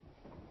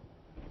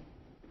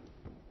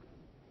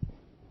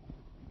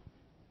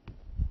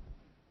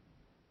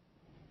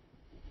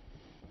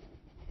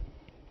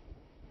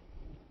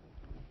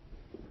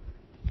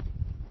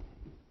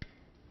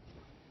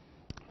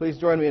Please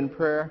join me in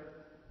prayer.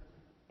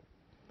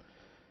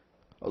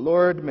 O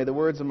Lord, may the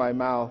words of my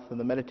mouth and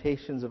the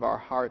meditations of our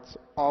hearts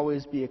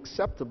always be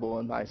acceptable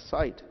in thy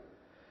sight,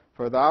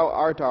 for thou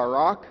art our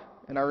rock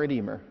and our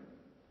Redeemer.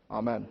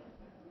 Amen.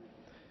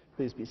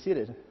 Please be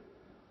seated.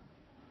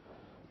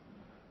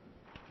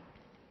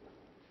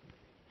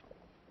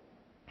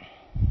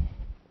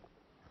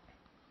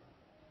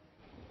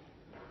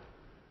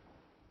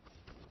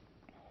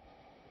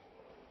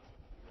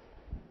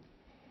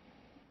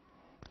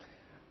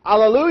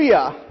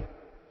 Hallelujah!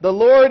 The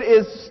Lord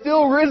is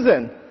still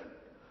risen.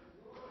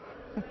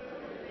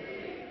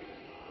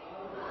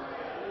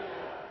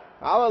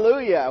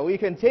 Hallelujah! We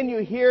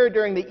continue here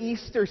during the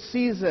Easter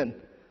season,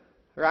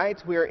 right?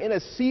 We are in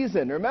a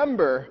season.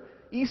 Remember,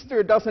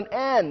 Easter doesn't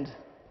end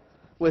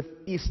with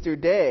Easter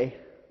Day,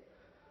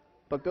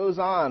 but goes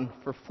on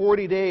for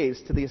 40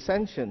 days to the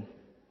Ascension.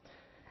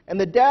 And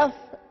the death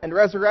and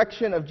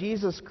resurrection of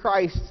Jesus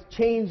Christ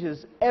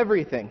changes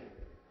everything.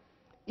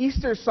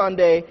 Easter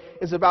Sunday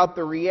is about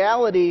the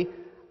reality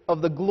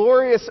of the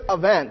glorious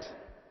event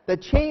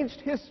that changed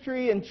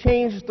history and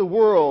changed the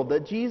world,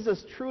 that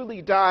Jesus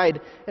truly died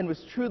and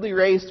was truly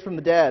raised from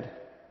the dead.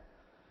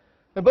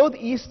 Now, both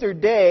Easter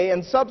Day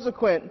and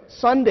subsequent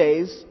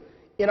Sundays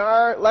in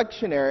our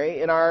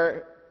lectionary, in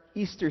our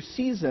Easter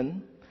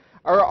season,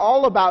 are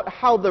all about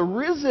how the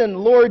risen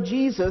Lord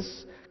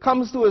Jesus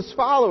comes to his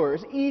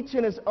followers, each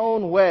in his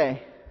own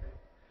way.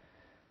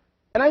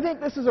 And I think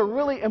this is a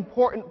really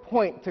important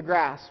point to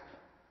grasp.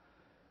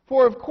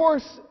 For, of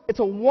course, it's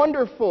a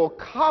wonderful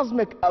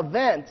cosmic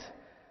event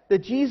that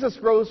Jesus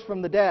rose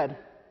from the dead.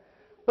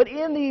 But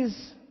in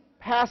these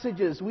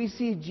passages, we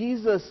see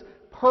Jesus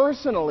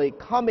personally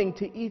coming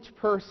to each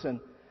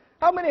person.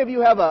 How many of you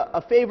have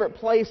a favorite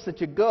place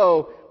that you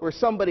go where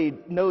somebody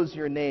knows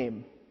your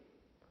name?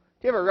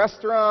 Do you have a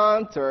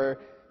restaurant or,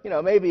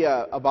 maybe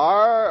a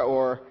bar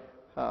or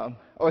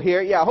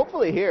here? Yeah,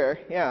 hopefully here.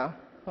 Yeah.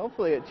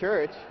 Hopefully at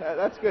church.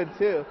 That's good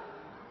too.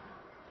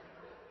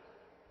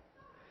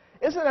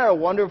 Isn't that a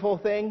wonderful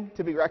thing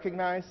to be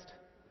recognized?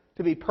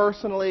 To be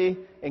personally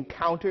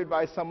encountered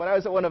by someone? I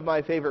was at one of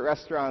my favorite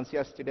restaurants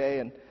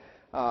yesterday, and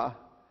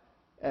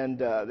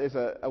there's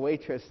a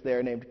waitress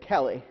there named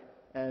Kelly.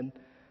 And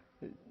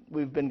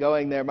we've been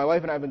going there. My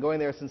wife and I have been going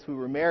there since we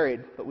were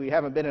married, but we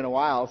haven't been in a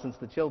while since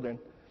the children.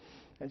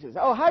 And she says,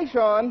 "Oh, hi,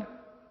 Sean."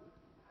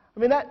 I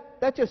mean,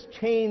 that just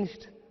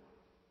changed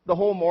the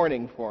whole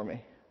morning for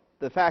me.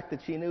 The fact that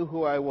she knew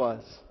who I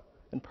was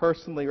and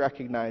personally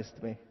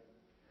recognized me.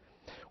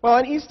 Well,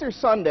 on Easter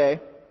Sunday,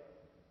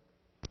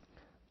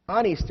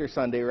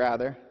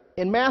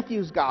 in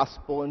Matthew's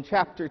Gospel, in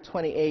chapter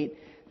 28,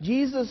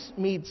 Jesus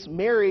meets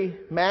Mary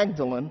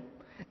Magdalene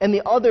and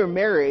the other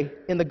Mary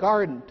in the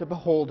garden to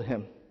behold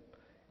him.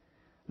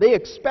 They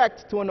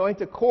expect to anoint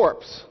a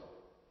corpse,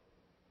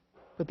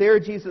 but there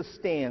Jesus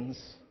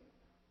stands,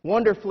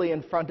 wonderfully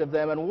in front of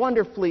them and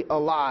wonderfully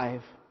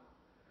alive.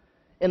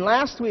 In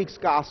last week's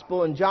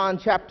Gospel, in John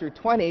chapter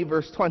 20,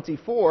 verse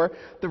 24,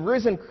 the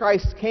risen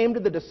Christ came to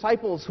the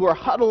disciples who are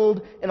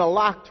huddled in a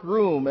locked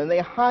room, and they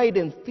hide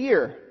in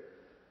fear.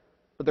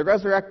 But the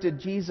resurrected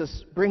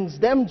Jesus brings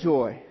them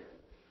joy.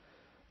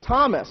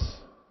 Thomas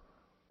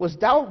was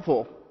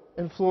doubtful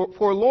and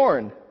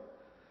forlorn,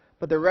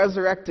 but the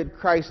resurrected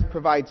Christ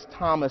provides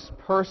Thomas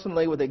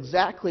personally with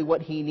exactly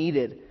what he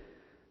needed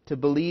to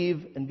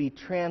believe and be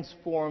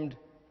transformed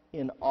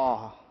in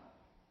awe.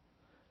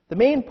 The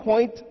main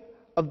point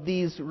of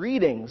these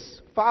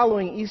readings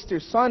following Easter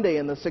Sunday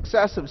and the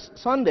successive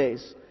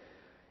Sundays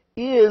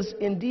is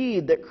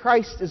indeed that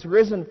Christ is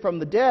risen from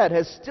the dead,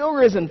 has still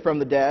risen from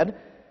the dead,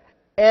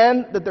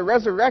 and that the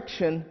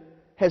resurrection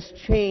has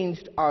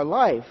changed our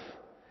life.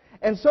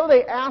 And so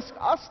they ask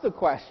us the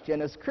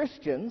question as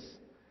Christians,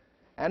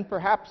 and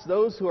perhaps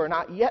those who are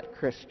not yet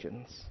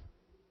Christians,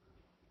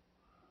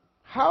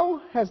 how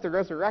has the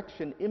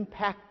resurrection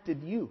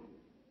impacted you?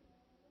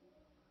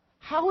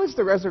 How has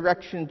the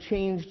resurrection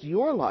changed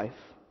your life?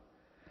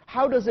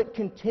 How does it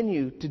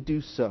continue to do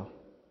so?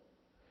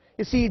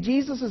 You see,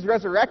 Jesus'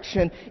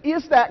 resurrection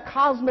is that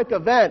cosmic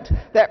event,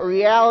 that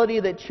reality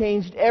that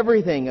changed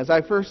everything, as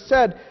I first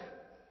said.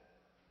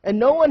 And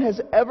no one has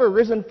ever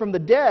risen from the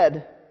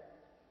dead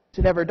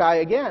to never die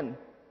again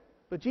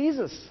but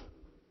Jesus.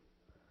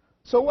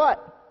 So what?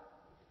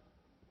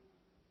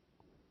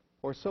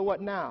 Or so what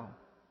now?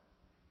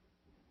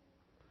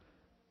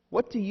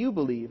 What do you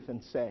believe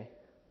and say?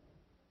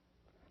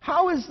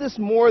 How is this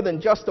more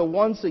than just a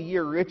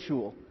once-a-year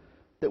ritual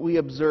that we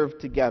observe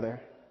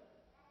together?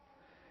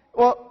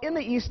 Well, in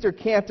the Easter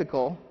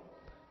Canticle,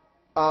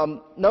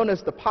 known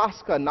as the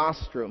Pascha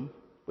Nostrum,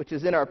 which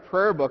is in our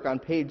prayer book on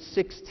page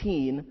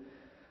 16,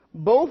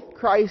 both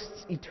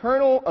Christ's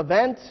eternal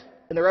event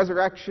in the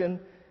resurrection,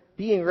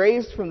 being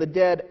raised from the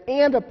dead,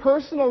 and a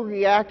personal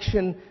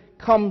reaction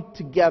come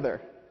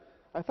together.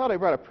 I thought I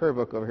brought a prayer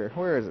book over here.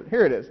 Where is it?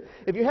 Here it is.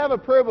 If you have a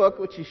prayer book,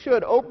 which you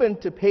should, open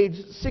to page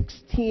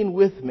 16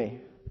 with me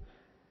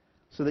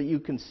so that you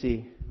can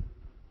see.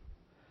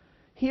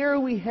 Here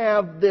we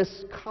have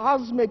this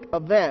cosmic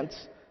event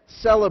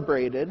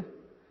celebrated,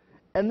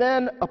 and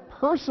then a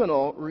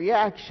personal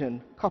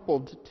reaction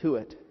coupled to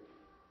it.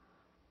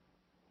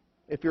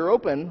 If you're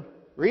open,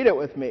 read it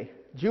with me,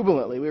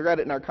 jubilantly. We read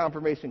it in our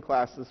confirmation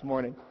class this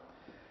morning.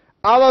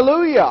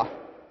 Alleluia!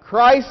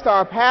 Christ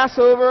our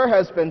Passover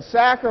has been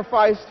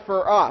sacrificed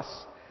for us.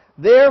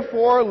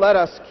 Therefore let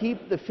us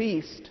keep the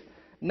feast,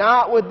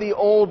 not with the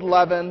old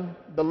leaven,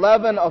 the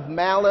leaven of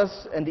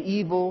malice and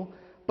evil,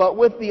 but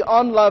with the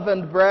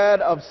unleavened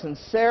bread of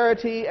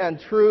sincerity and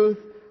truth.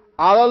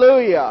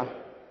 Alleluia!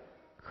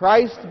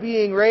 Christ,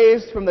 being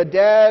raised from the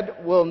dead,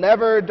 will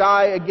never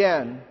die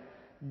again.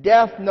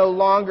 Death no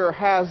longer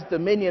has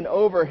dominion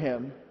over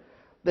him.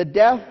 The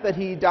death that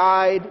he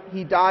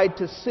died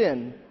to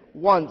sin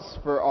once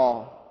for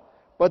all.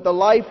 But the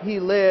life he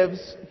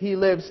lives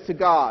to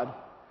God.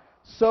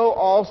 So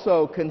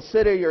also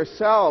consider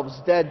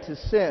yourselves dead to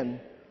sin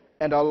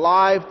and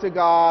alive to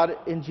God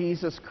in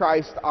Jesus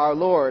Christ our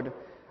Lord.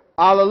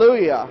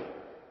 Alleluia!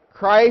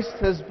 Christ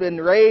has been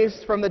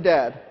raised from the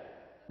dead,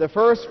 the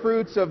first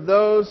fruits of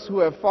those who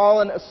have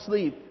fallen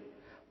asleep.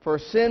 For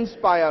since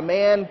by a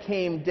man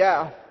came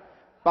death,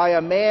 by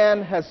a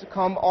man has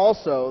come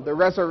also the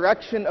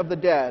resurrection of the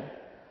dead.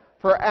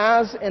 For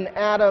as in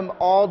Adam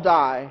all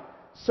die,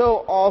 so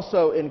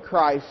also in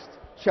Christ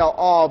shall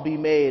all be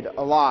made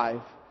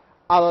alive.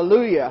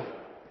 Alleluia!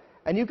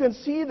 And you can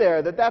see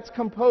there that that's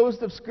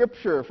composed of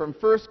Scripture from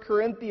 1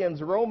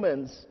 Corinthians,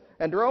 Romans.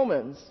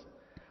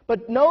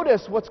 But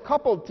notice what's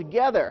coupled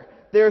together.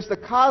 There's the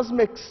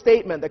cosmic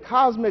statement, the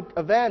cosmic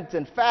event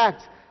and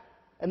fact,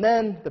 and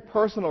then the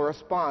personal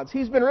response.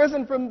 He's been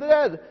risen from the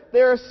dead.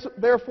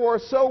 Therefore,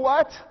 so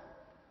what?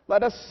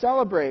 Let us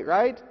celebrate,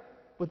 right?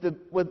 With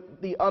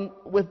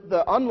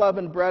the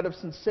unleavened bread of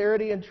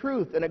sincerity and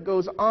truth. And it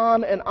goes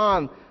on and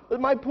on. But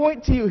my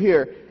point to you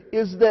here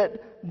is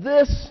that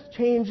this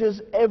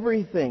changes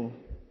everything.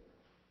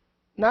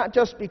 Not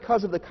just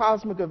because of the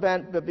cosmic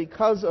event, but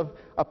because of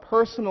a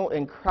personal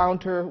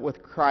encounter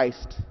with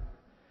Christ.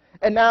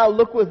 And now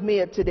look with me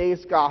at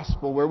today's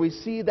gospel, where we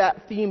see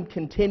that theme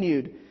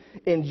continued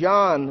in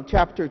Luke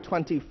chapter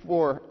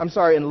 24.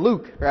 In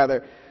Luke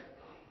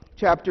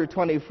chapter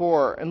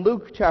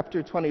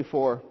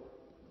 24.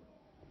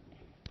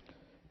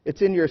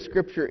 It's in your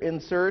scripture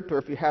insert, or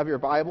if you have your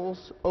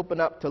Bibles, open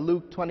up to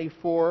Luke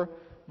 24,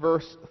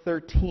 verse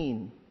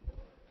 13.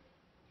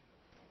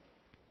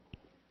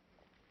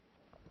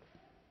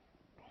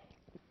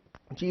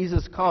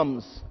 Jesus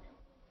comes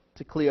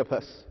to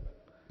Cleopas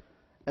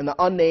and the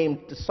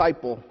unnamed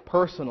disciple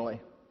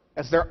personally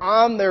as they're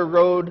on their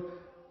road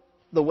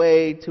the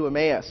way to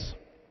Emmaus,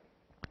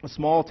 a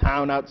small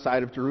town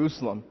outside of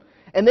Jerusalem.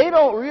 And they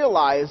don't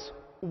realize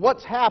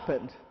what's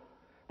happened.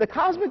 The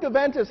cosmic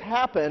event has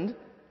happened,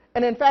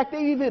 and in fact,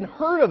 they even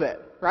heard of it,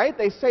 right?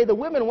 They say the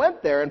women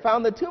went there and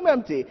found the tomb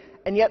empty,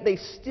 and yet they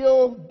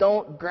still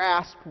don't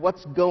grasp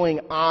what's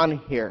going on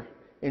here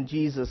in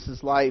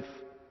Jesus' life.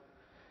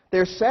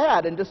 They're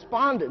sad and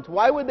despondent.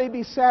 Why would they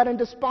be sad and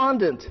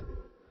despondent?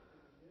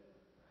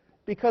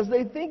 Because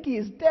they think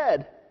he's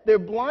dead. They're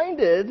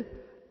blinded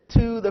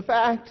to the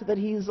fact that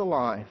he's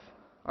alive,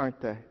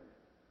 aren't they?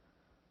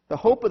 The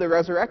hope of the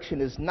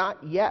resurrection is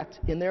not yet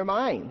in their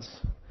minds.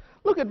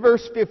 Look at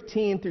verse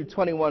 15 through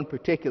 21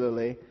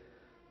 particularly.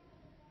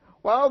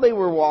 While they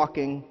were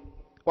talking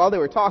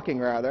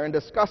and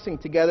discussing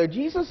together,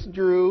 Jesus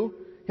drew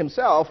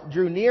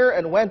near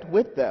and went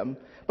with them,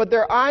 but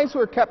their eyes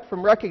were kept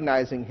from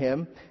recognizing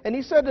him. And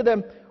he said to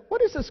them,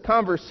 "What is this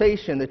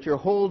conversation that you're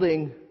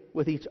holding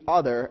with each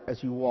other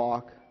as you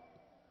walk?"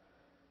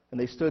 And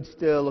they stood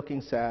still,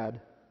 looking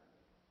sad.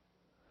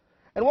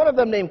 And one of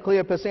them, named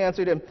Cleopas,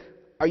 answered him,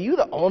 "Are you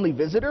the only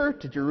visitor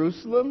to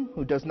Jerusalem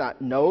who does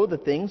not know the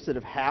things that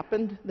have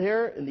happened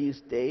there in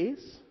these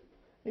days?"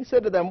 And he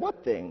said to them,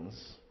 "What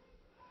things?"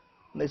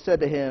 And they said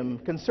to him,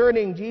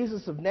 "Concerning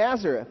Jesus of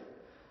Nazareth,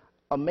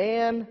 a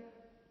man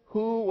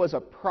who was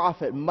a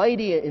prophet,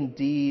 mighty in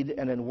deed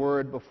and in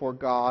word before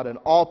God and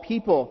all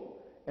people,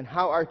 and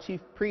how our chief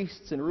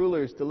priests and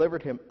rulers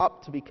delivered him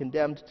up to be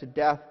condemned to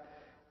death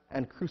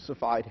and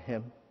crucified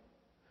him.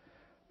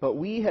 But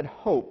we had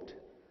hoped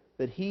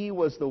that he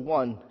was the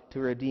one to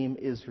redeem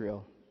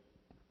Israel."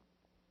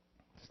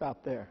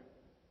 Stop there.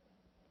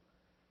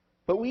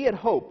 But we had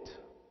hoped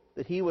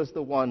that he was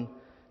the one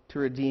to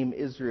redeem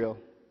Israel.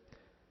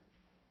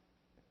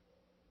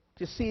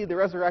 Do you see the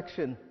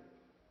resurrection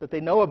that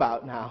they know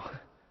about now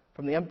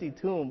from the empty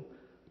tomb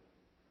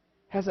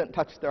hasn't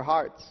touched their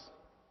hearts?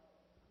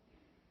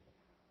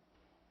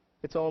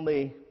 It's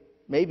only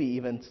maybe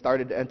even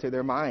started to enter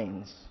their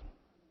minds.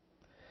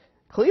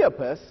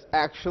 Cleopas,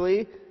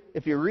 actually,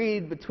 if you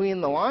read between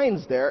the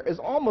lines there, is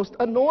almost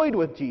annoyed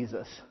with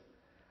Jesus.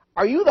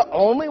 Are you the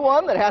only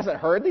one that hasn't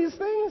heard these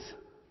things?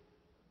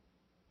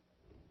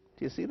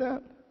 Do you see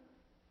that?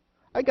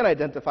 I can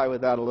identify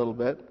with that a little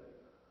bit.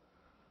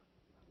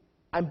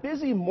 I'm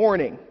busy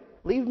mourning.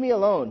 Leave me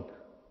alone.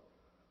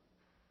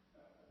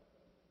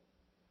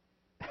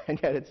 And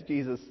yet it's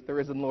Jesus, the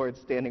risen Lord,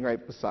 standing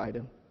right beside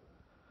him.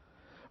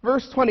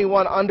 Verse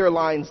 21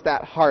 underlines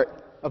that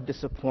heart of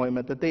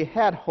disappointment, that they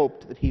had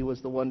hoped that he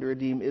was the one to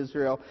redeem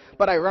Israel.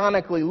 But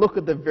ironically, look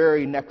at the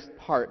very next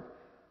part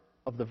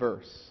of the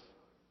verse.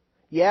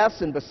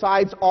 Yes, and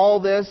besides all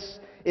this,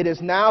 it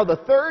is now the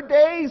third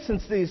day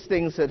since these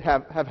things have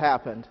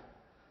happened.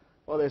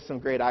 Well, there's some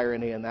great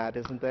irony in that,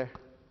 isn't there?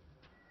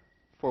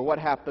 For what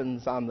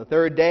happens on the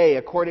third day,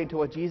 according to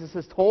what Jesus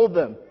has told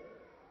them,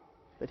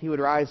 that he would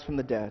rise from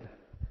the dead.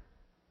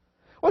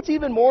 What's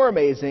even more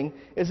amazing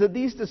is that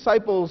these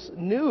disciples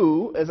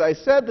knew, as I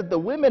said, that the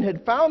women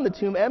had found the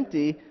tomb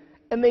empty,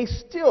 and they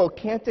still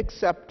can't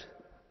accept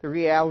the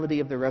reality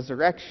of the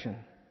resurrection.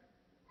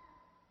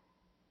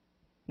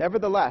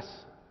 Nevertheless,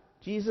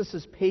 Jesus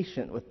is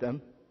patient with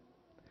them.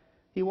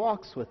 He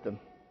walks with them.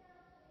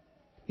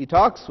 He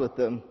talks with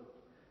them.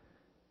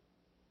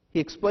 He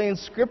explains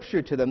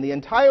Scripture to them the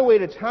entire way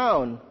to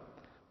town,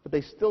 but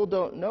they still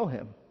don't know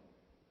him.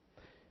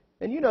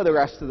 And you know the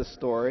rest of the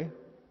story.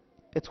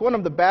 It's one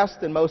of the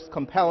best and most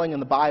compelling in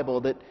the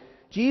Bible that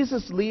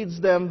Jesus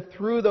leads them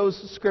through those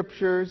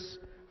Scriptures.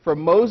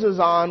 From Moses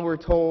on, we're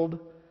told,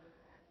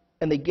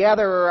 and they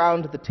gather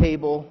around the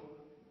table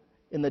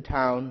in the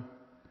town,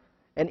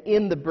 and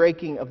in the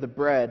breaking of the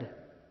bread,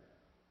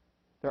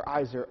 their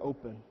eyes are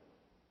open.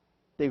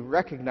 They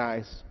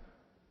recognize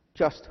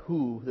just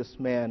who this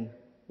man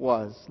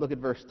was. Look at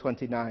verse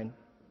 29.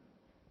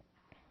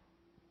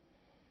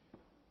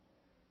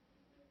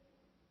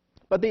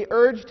 But they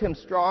urged him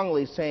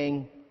strongly,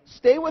 saying,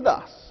 "Stay with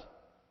us,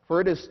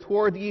 for it is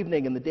toward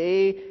evening, and the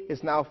day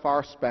is now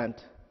far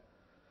spent."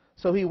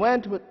 So he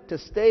went to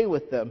stay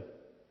with them.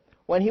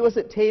 When he was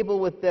at table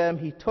with them,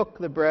 he took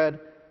the bread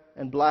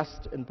and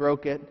blessed and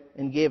broke it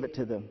and gave it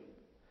to them.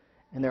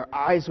 And their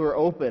eyes were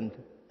opened,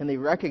 and they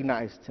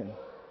recognized him,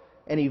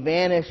 and he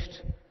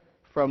vanished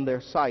from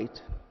their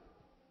sight.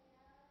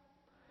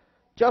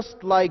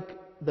 Just like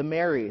the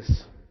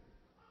Marys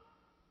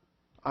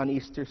on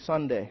Easter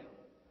Sunday,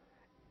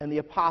 and the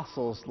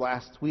apostles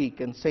last week,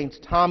 and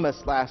St.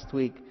 Thomas last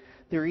week,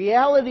 the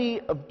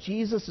reality of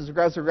Jesus'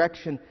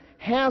 resurrection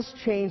has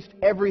changed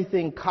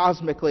everything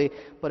cosmically,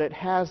 but it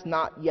has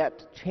not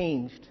yet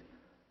changed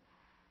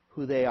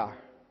who they are.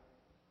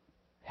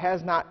 It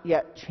has not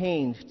yet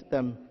changed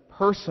them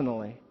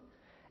personally.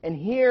 And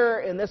here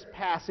in this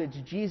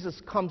passage, Jesus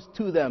comes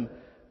to them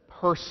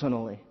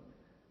personally,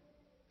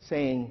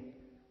 saying,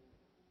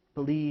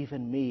 "Believe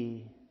in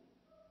me.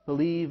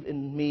 Believe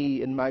in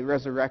me, in my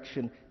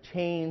resurrection.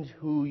 Change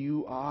who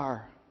you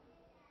are.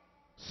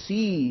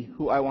 See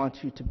who I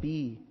want you to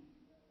be."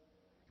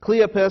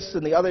 Cleopas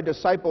and the other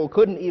disciple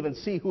couldn't even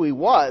see who he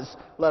was,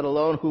 let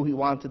alone who he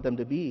wanted them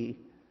to be.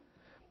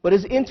 But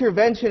his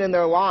intervention in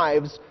their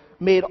lives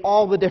made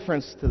all the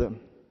difference to them.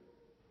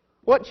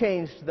 What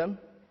changed them?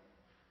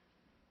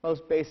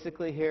 Most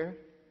basically here,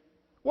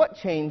 what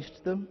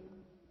changed them?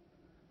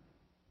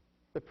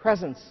 The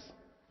presence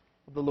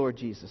of the Lord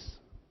Jesus.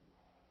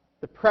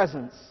 The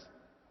presence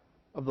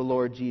of the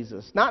Lord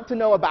Jesus. Not to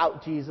know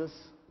about Jesus,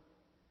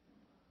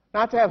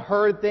 not to have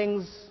heard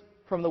things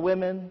from the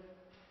women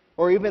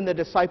or even the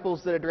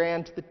disciples that had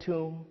ran to the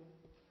tomb,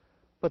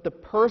 but the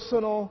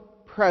personal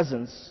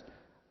presence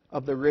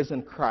of the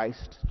risen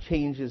Christ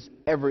changes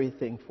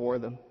everything for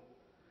them.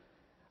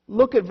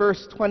 Look at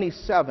verse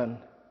 27.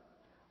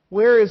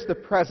 Where is the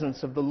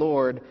presence of the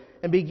Lord?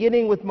 And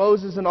beginning with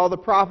Moses and all the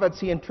prophets,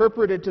 he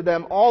interpreted to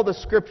them all the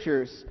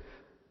Scriptures,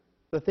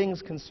 the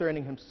things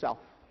concerning himself.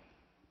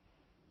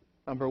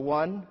 Number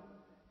one,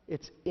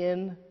 it's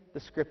in the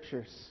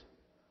Scriptures.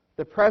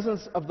 The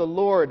presence of the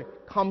Lord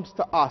comes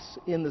to us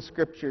in the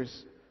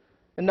Scriptures.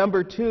 And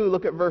number two,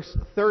 look at verse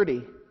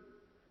 30.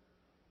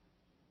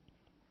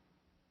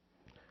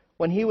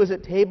 When he was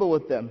at table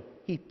with them,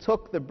 he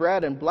took the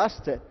bread and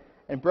blessed it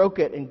and broke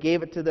it and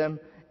gave it to them,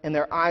 and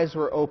their eyes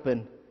were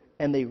open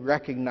and they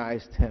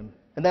recognized him.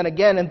 And then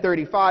again in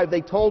 35,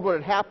 they told what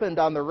had happened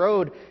on the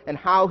road and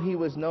how he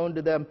was known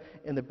to them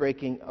in the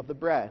breaking of the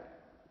bread.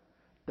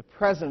 The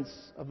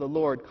presence of the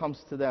Lord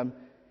comes to them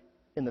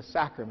in the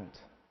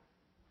sacrament,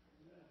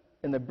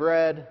 in the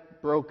bread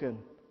broken,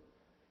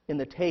 in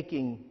the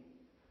taking,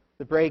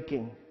 the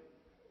breaking,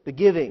 the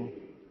giving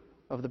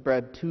of the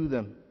bread to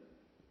them.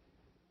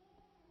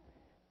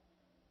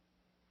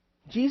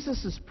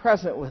 Jesus is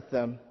present with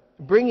them,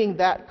 bringing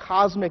that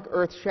cosmic,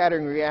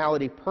 earth-shattering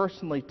reality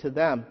personally to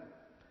them.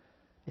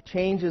 It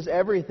changes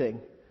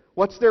everything.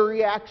 What's their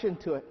reaction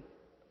to it?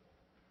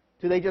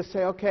 Do they just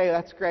say, "Okay,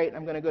 that's great,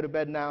 I'm going to go to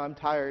bed now, I'm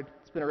tired,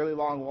 it's been a really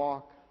long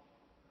walk"?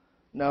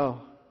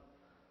 No.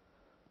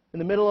 In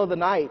the middle of the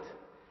night,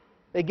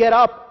 they get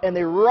up and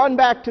they run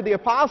back to the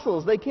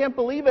apostles. They can't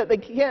believe it. They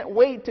can't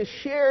wait to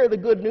share the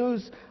good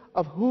news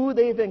of who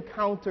they've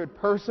encountered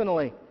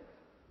personally.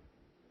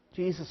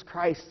 Jesus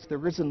Christ, the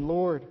risen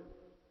Lord.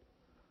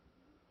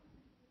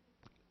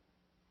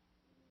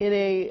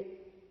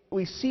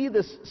 We see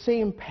this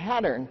same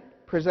pattern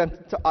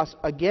presented to us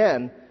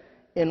again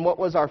in what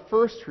was our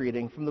first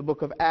reading from the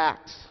book of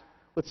Acts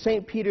with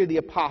St. Peter the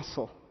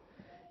Apostle.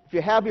 If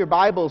you have your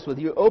Bibles with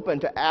you, open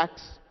to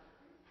Acts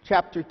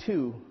chapter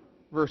 2,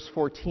 verse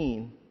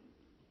 14.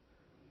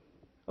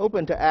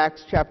 Open to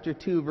Acts chapter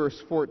 2,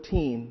 verse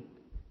 14.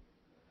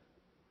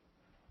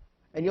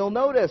 And you'll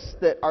notice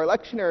that our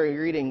lectionary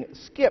reading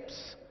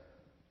skips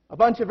a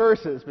bunch of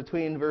verses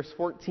between verse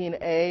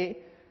 14a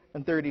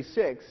and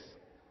 36.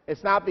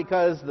 It's not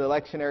because the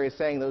lectionary is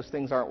saying those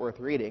things aren't worth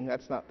reading.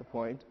 That's not the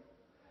point.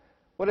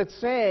 What it's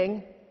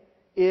saying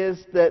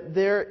is that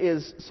there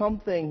is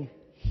something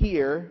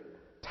here,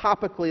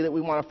 topically, that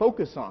we want to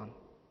focus on.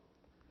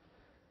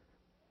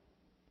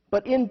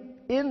 But in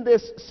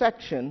this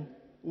section,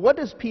 what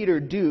does Peter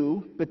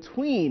do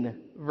between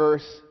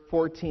verse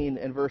 14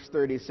 and verse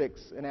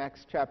 36 in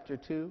Acts chapter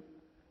 2?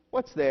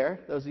 What's there,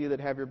 those of you that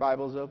have your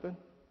Bibles open?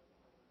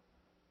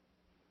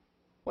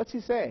 What's he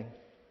saying?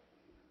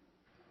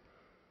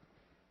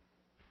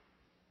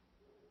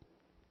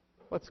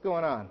 What's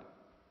going on?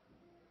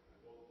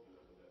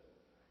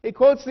 He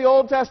quotes the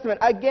Old Testament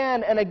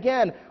again and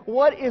again.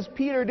 What is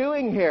Peter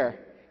doing here?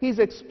 He's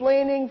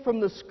explaining from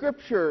the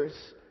Scriptures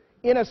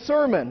in a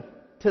sermon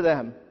to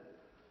them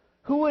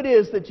who it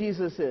is that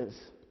Jesus is.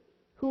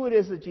 Who it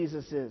is that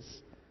Jesus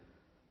is.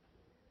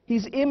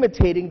 He's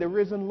imitating the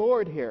risen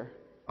Lord here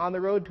on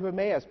the road to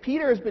Emmaus.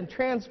 Peter has been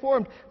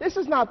transformed. This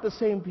is not the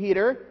same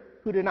Peter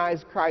who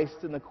denies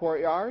Christ in the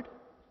courtyard.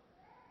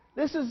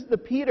 This is the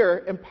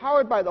Peter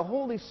empowered by the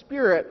Holy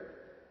Spirit,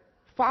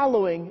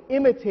 following,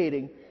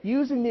 imitating,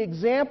 using the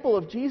example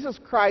of Jesus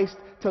Christ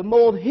to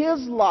mold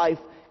his life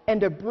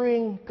and to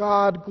bring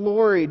God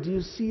glory. Do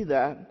you see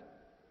that?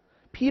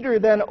 Peter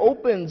then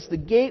opens the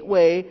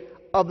gateway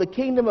of the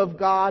kingdom of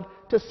God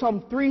to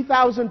some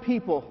 3,000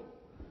 people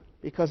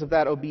because of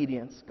that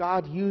obedience.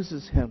 God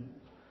uses him.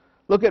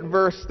 Look at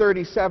verse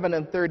 37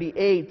 and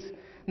 38.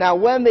 Now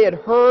when they had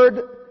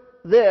heard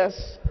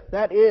this,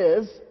 that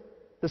is,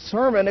 the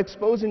sermon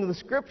exposing the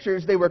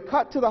Scriptures, they were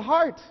cut to the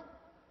heart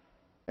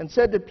and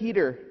said to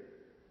Peter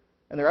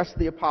and the rest of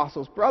the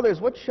apostles, "Brothers,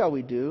 what shall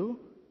we do?"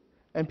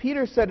 And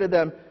Peter said to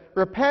them,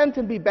 "Repent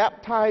and be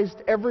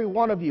baptized, every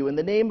one of you, in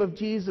the name of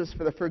Jesus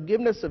for the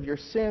forgiveness of your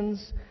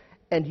sins,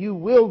 and you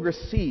will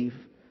receive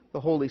the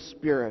Holy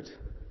Spirit."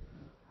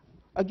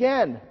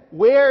 Again,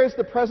 where is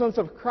the presence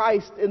of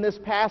Christ in this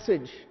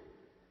passage?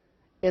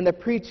 In the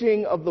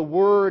preaching of the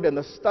Word and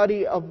the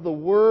study of the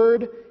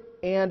Word,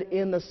 and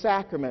in the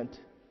sacrament.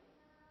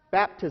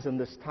 Baptism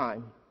this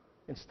time,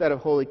 instead of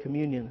Holy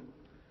Communion.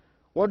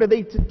 What are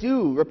they to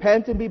do?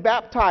 Repent and be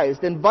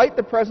baptized. Invite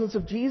the presence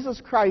of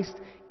Jesus Christ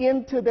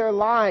into their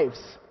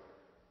lives.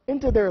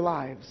 Into their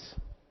lives.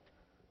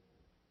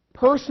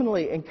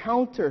 Personally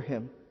encounter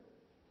him.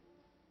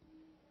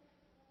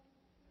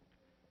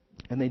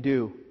 And they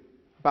do.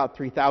 About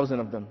 3,000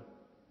 of them.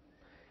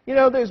 You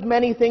know, there's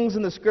many things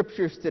in the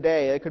Scriptures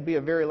today. It could be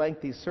a very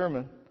lengthy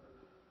sermon.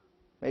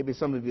 Maybe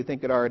some of you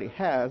think it already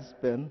has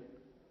been.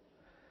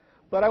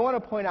 But I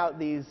want to point out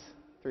these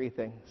three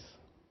things.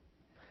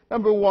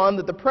 Number one,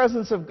 that the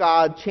presence of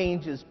God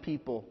changes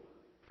people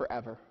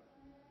forever.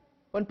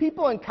 When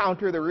people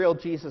encounter the real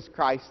Jesus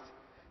Christ,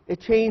 it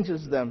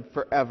changes them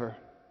forever.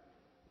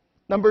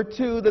 Number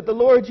two, that the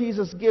Lord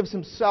Jesus gives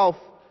himself,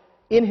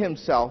 in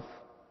himself,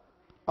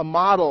 a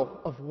model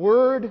of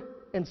word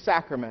and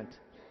sacrament.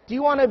 Do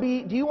you want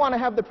to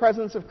have the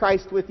presence of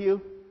Christ with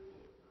you?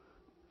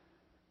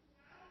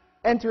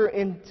 Enter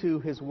into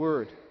his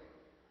word.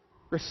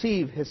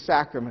 Receive his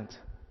sacrament.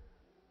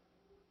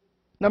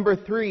 Number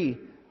three,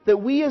 that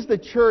we as the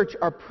church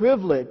are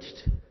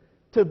privileged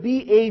to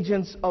be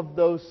agents of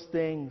those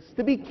things,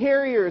 to be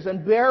carriers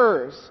and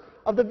bearers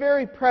of the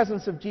very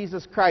presence of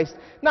Jesus Christ,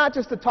 not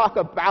just to talk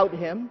about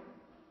him,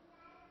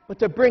 but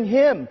to bring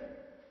him.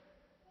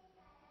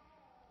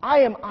 I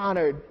am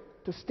honored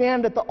to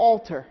stand at the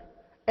altar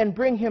and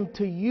bring him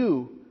to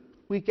you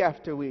week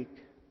after week.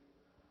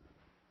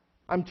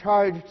 I'm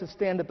charged to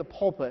stand at the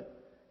pulpit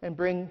and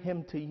bring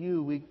him to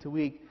you week to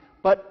week.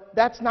 But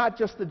that's not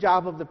just the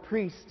job of the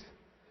priest.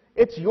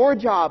 It's your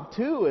job,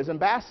 too, as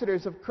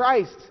ambassadors of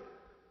Christ,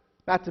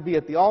 not to be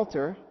at the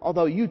altar,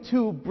 although you,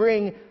 too,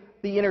 bring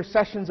the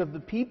intercessions of the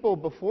people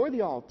before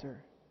the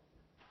altar,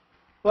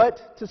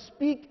 but to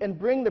speak and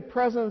bring the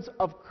presence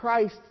of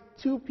Christ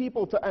to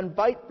people, to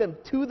invite them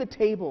to the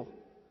table,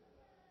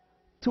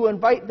 to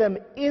invite them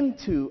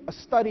into a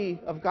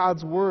study of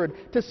God's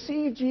Word, to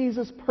see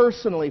Jesus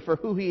personally for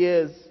who he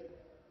is.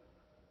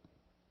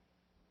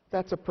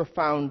 That's a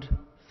profound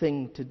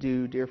thing to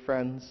do, dear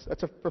friends.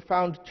 That's a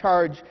profound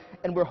charge,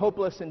 and we're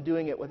hopeless in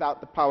doing it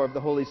without the power of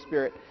the Holy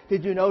Spirit.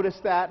 Did you notice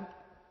that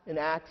in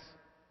Acts?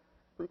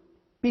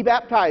 Be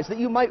baptized that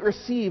you might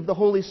receive the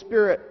Holy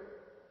Spirit.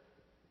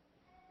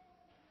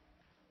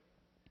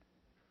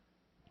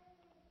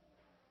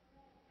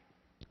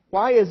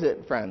 Why is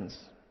it, friends,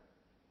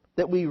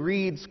 that we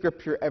read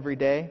Scripture every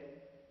day?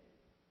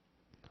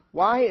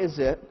 Why is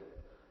it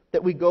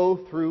that we go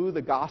through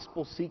the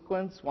gospel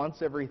sequence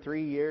once every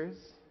 3 years,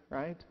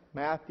 right?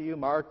 Matthew,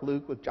 Mark,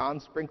 Luke, with John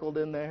sprinkled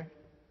in there.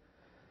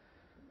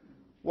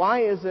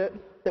 Why is it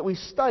that we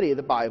study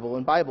the Bible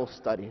in Bible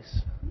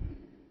studies?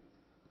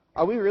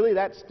 Are we really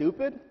that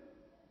stupid?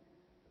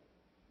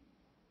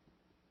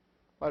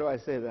 Why do I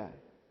say that?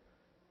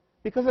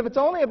 Because if it's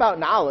only about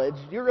knowledge,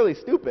 you're really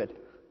stupid.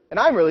 And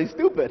I'm really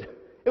stupid.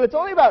 If it's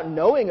only about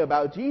knowing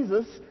about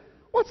Jesus,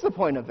 what's the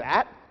point of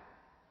that?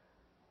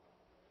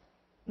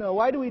 No,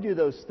 why do we do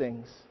those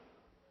things?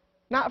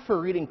 Not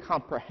for reading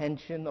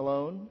comprehension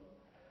alone,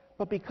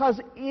 but because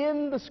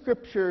in the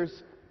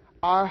Scriptures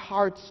our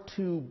hearts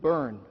too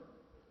burn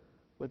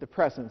with the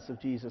presence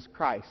of Jesus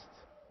Christ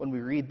when we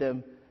read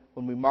them,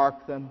 when we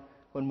mark them,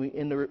 when we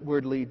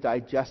inwardly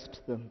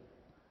digest them.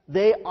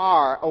 They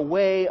are a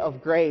way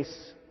of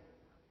grace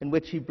in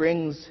which He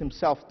brings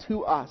Himself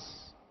to us.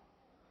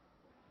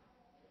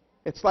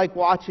 It's like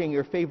watching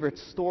your favorite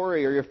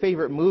story or your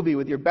favorite movie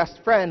with your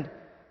best friend,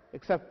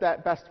 except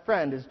that best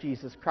friend is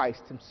Jesus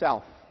Christ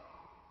Himself.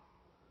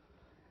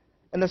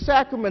 And the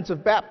sacraments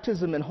of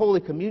baptism and Holy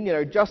Communion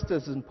are just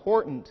as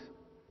important.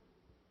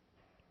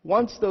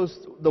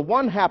 The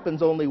one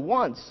happens only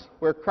once,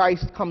 where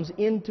Christ comes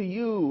into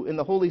you in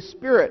the Holy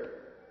Spirit.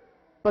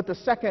 But the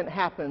second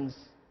happens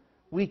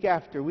week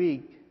after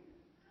week,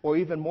 or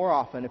even more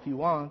often if you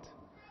want,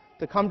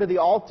 to come to the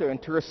altar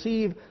and to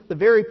receive the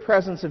very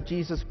presence of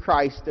Jesus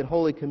Christ in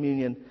Holy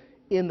Communion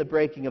in the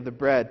breaking of the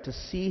bread, to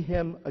see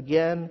Him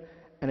again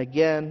and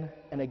again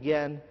and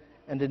again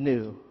and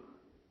anew.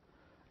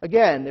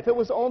 Again, if it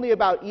was only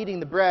about eating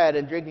the bread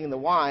and drinking the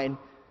wine,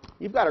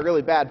 you've got a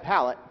really bad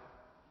palate,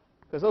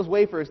 because those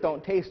wafers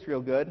don't taste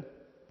real good,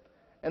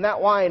 and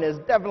that wine is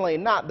definitely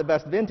not the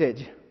best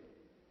vintage.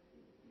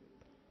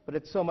 But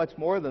it's so much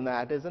more than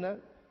that, isn't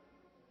it?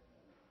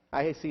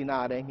 I see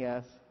nodding,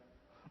 yes.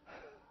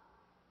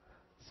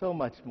 So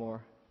much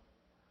more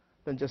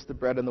than just the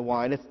bread and the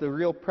wine. It's the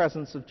real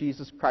presence of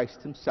Jesus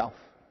Christ Himself.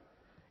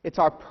 It's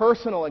our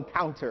personal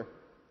encounter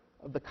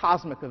of the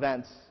cosmic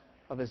events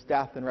of His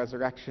death and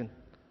resurrection.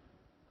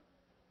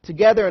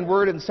 Together in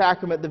word and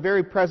sacrament, the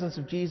very presence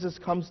of Jesus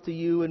comes to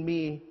you and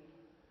me.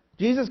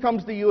 Jesus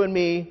comes to you and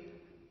me,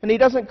 and He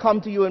doesn't come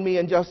to you and me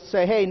and just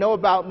say, hey, know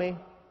about me.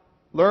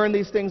 Learn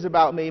these things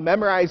about me,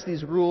 memorize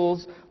these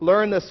rules,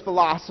 learn this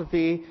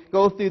philosophy,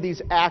 go through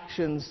these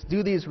actions,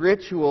 do these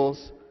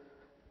rituals.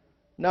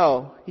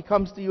 No, He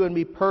comes to you and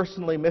me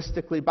personally,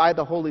 mystically, by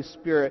the Holy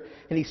Spirit,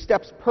 and He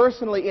steps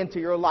personally into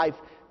your life,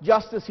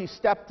 just as He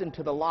stepped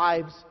into the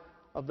lives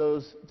of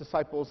those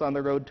disciples on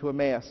the road to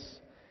Emmaus.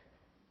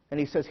 And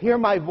He says, hear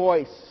my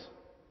voice.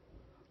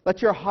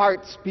 Let your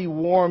hearts be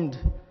warmed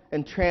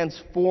and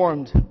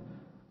transformed.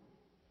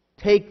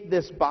 Take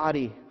this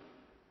body,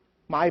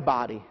 my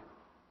body,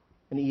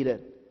 and eat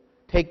it.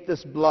 Take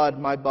this blood,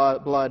 my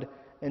blood,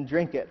 and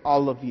drink it,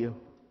 all of you.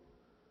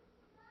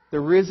 The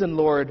risen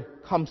Lord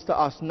comes to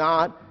us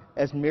not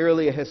as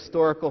merely a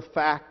historical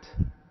fact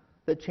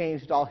that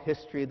changed all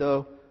history,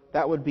 though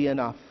that would be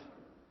enough.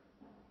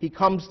 He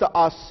comes to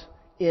us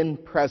in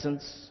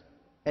presence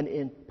and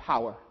in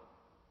power.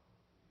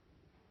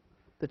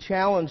 The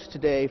challenge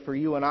today for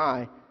you and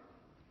I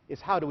is,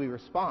 how do we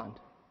respond?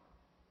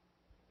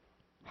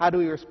 How do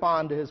we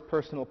respond to His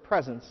personal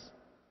presence?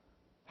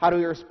 How do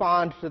we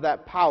respond to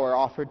that power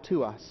offered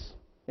to us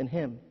in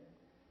Him?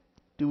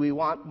 Do we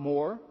want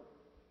more?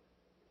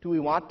 Do we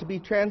want to be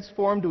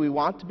transformed? Do we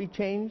want to be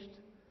changed?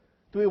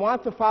 Do we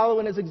want to follow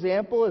in His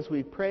example as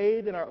we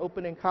prayed in our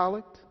opening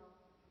collect?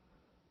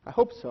 I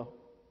hope so.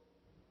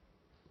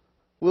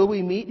 Will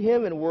we meet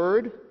Him in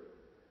word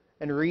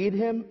and read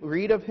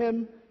of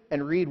Him,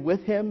 and read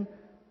with Him,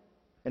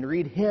 and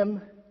read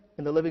Him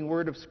in the living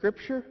word of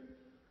Scripture?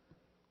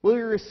 Will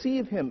we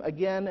receive Him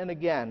again and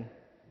again,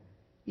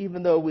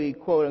 even though we,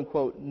 quote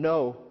unquote,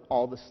 know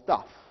all the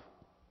stuff?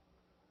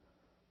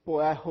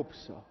 Boy, I hope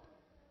so.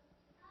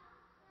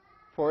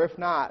 For if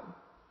not,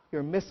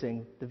 you're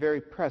missing the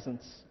very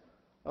presence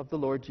of the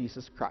Lord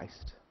Jesus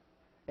Christ.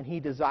 And He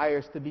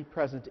desires to be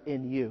present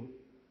in you,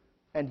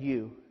 and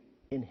you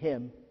in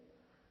Him,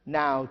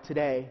 now,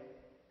 today,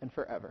 and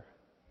forever.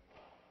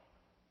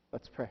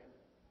 Let's pray.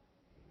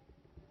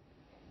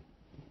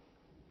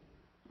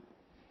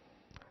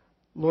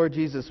 Lord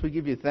Jesus, we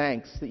give You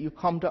thanks that You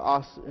come to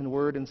us in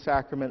word and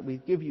sacrament. We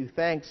give You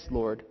thanks,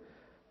 Lord,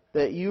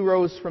 that You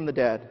rose from the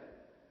dead,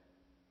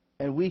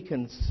 and we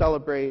can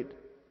celebrate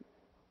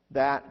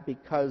that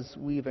because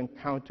we've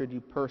encountered You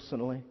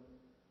personally.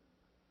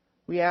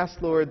 We ask,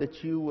 Lord,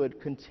 that You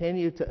would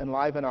continue to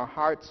enliven our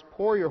hearts,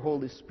 pour Your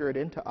Holy Spirit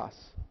into us,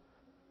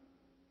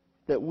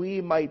 that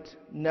we might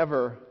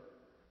never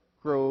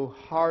grow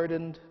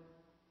hardened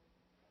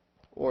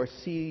or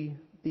see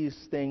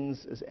these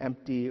things as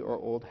empty or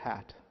old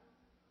hat,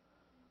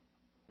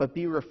 but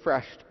be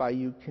refreshed by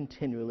You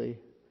continually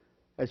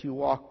as You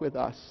walk with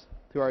us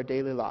through our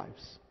daily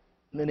lives.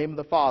 In the name of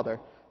the Father,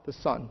 the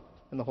Son,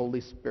 and the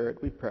Holy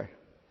Spirit we pray.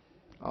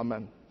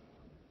 Amen.